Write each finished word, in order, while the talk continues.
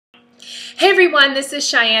Hey everyone, this is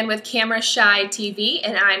Cheyenne with Camera Shy TV,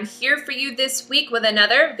 and I'm here for you this week with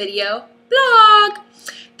another video vlog.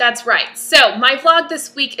 That's right. So my vlog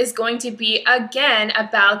this week is going to be again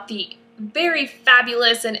about the very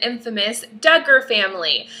fabulous and infamous Duggar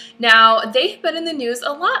family. Now, they've been in the news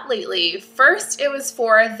a lot lately. First, it was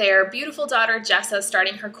for their beautiful daughter Jessa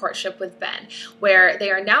starting her courtship with Ben, where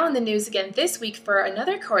they are now in the news again this week for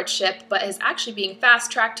another courtship, but is actually being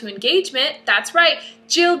fast-tracked to engagement. That's right,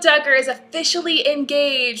 Jill Duggar is officially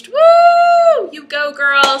engaged. Woo! You go,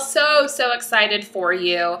 girl. So excited for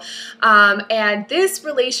you. And this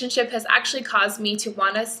relationship has actually caused me to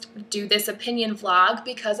want us to do this opinion vlog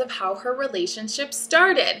because of how her relationship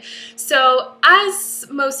started. So as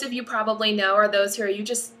most of you probably know, or those who are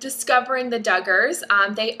just discovering the Duggars,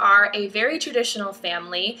 they are a very traditional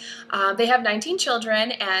family. They have 19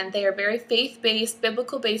 children, and they are very faith-based,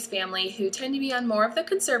 biblical-based family who tend to be on more of the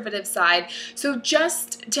conservative side. So just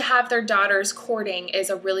to have their daughters courting is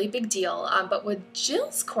a really big deal. But with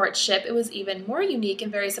Jill's courtship, it was even more unique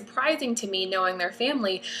and very surprising to me knowing their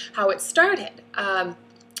family, how it started.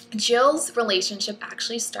 Jill's relationship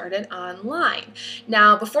actually started online.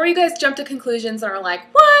 Now, before you guys jump to conclusions and are like,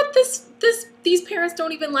 what? These parents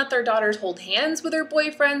don't even let their daughters hold hands with their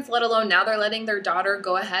boyfriends, let alone now they're letting their daughter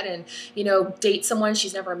go ahead and, date someone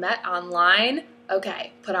she's never met online.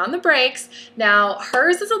 Okay, put on the brakes. Now,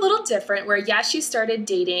 hers is a little different where, yes, she started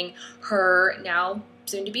dating her now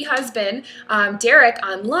soon-to-be husband, Derek,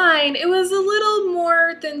 online. It was a little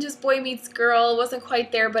more than just boy meets girl. It wasn't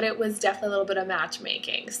quite there, but it was definitely a little bit of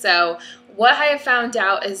matchmaking. So what I have found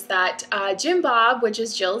out is that Jim Bob, which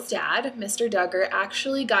is Jill's dad, Mr. Duggar,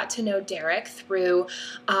 actually got to know Derek through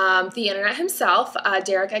the internet himself.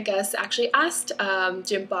 Derek, I guess, actually asked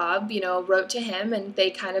Jim Bob, wrote to him, and they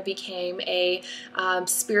kind of became a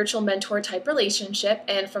spiritual mentor type relationship.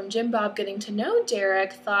 And from Jim Bob getting to know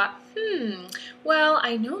Derek, thought, well,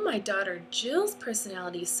 I know my daughter Jill's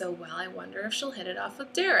personality so well, I wonder if she'll hit it off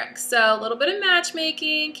with Derek. So a little bit of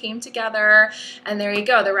matchmaking came together, and there you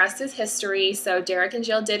go. The rest is history. So Derek and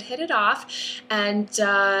Jill did hit it off, and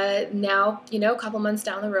now, a couple months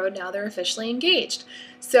down the road, now they're officially engaged.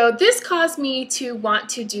 So this caused me to want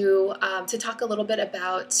to to talk a little bit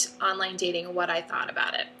about online dating and what I thought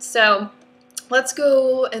about it. So let's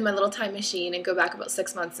go in my little time machine and go back about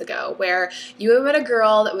 6 months ago, where you met a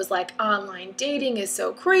girl that was like, online dating is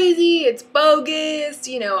so crazy, it's bogus,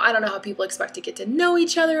 I don't know how people expect to get to know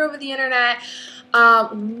each other over the internet.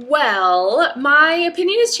 Well, my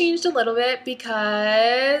opinion has changed a little bit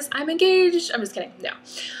because I'm engaged. I'm just kidding. No.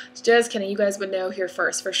 Just kidding. You guys would know here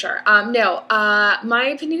first for sure.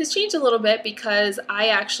 My opinion has changed a little bit because I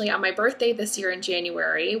actually, on my birthday this year in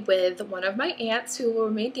January, with one of my aunts, who will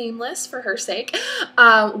remain nameless for her sake,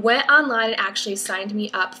 went online and actually signed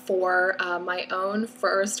me up for my own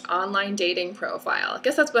first online dating profile. I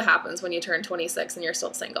guess that's what happens when you turn 26 and you're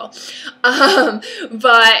still single.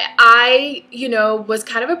 But I, was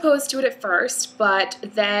kind of opposed to it at first, but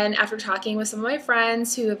then after talking with some of my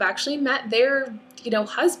friends who have actually met their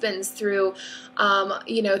husbands through,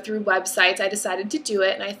 through websites, I decided to do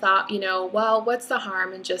it. And I thought, well, what's the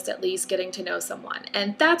harm in just at least getting to know someone?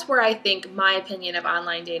 And that's where I think my opinion of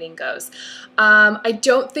online dating goes. I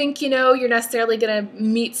don't think, you're necessarily going to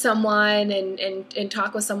meet someone and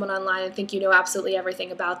talk with someone online and think you know absolutely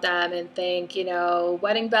everything about them and think,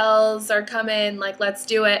 wedding bells are coming, like, let's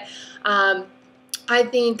do it. I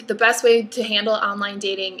think the best way to handle online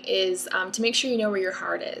dating is to make sure you know where your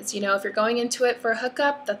heart is. If you're going into it for a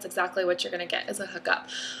hookup, that's exactly what you're going to get, is a hookup.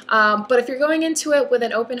 But if you're going into it with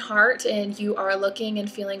an open heart and you are looking and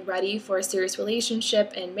feeling ready for a serious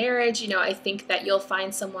relationship and marriage, I think that you'll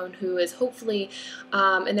find someone who is hopefully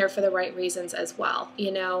in there for the right reasons as well.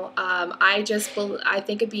 I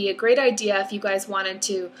think it'd be a great idea if you guys wanted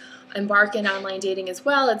to embark in online dating as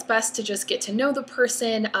well. It's best to just get to know the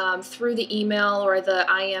person through the email or the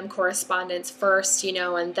IM correspondence first,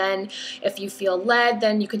 and then if you feel led,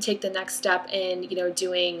 then you can take the next step in,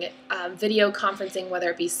 doing video conferencing,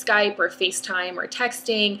 whether it be Skype or FaceTime or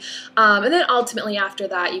texting. And then ultimately after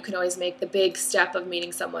that, you can always make the big step of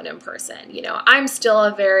meeting someone in person. I'm still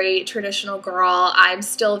a very traditional girl. I'm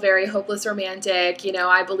still very hopeless romantic.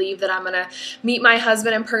 I believe that I'm going to meet my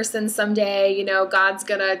husband in person someday. God's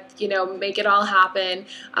going to, make it all happen.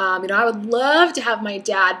 I would love to have my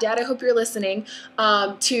dad, I hope you're listening,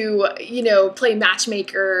 to, play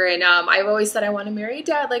matchmaker. And I've always said I want to marry a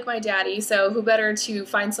dad like my daddy. So who better to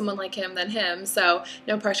find someone like him than him? So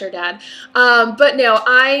no pressure, Dad. But no,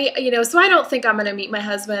 so I don't think I'm going to meet my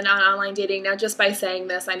husband on online dating. Now, just by saying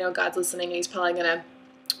this, I know God's listening and he's probably going to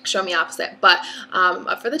show me opposite, but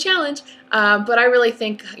up for the challenge. But I really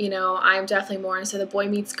think, you know, I'm definitely more into the boy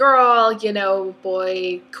meets girl, you know,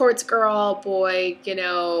 boy courts girl, boy, you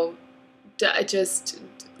know, just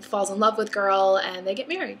falls in love with girl and they get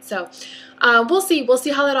married. So we'll see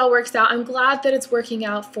how that all works out. I'm glad that it's working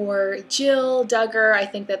out for Jill Duggar. I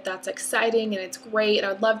think that that's exciting and it's great, and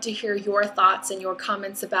I'd love to hear your thoughts and your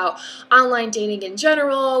comments about online dating in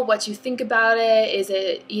general, what you think about it. Is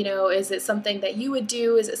it, you know, is it something that you would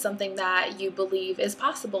do? Is it something that you believe is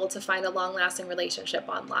possible to find a long-lasting relationship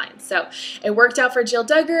online? So it worked out for Jill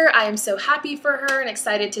Duggar. I am so happy for her and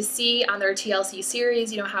excited to see on their TLC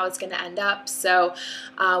series, you know, how it's going to end up. So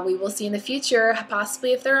we will see in the future,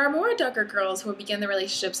 possibly if there are more Duggar girls who will begin the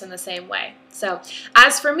relationships in the same way. So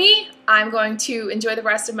as for me, I'm going to enjoy the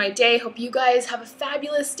rest of my day. Hope you guys have a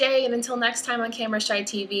fabulous day, and until next time on Camera Shy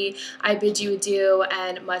TV, I bid you adieu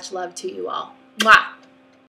and much love to you all. Mwah!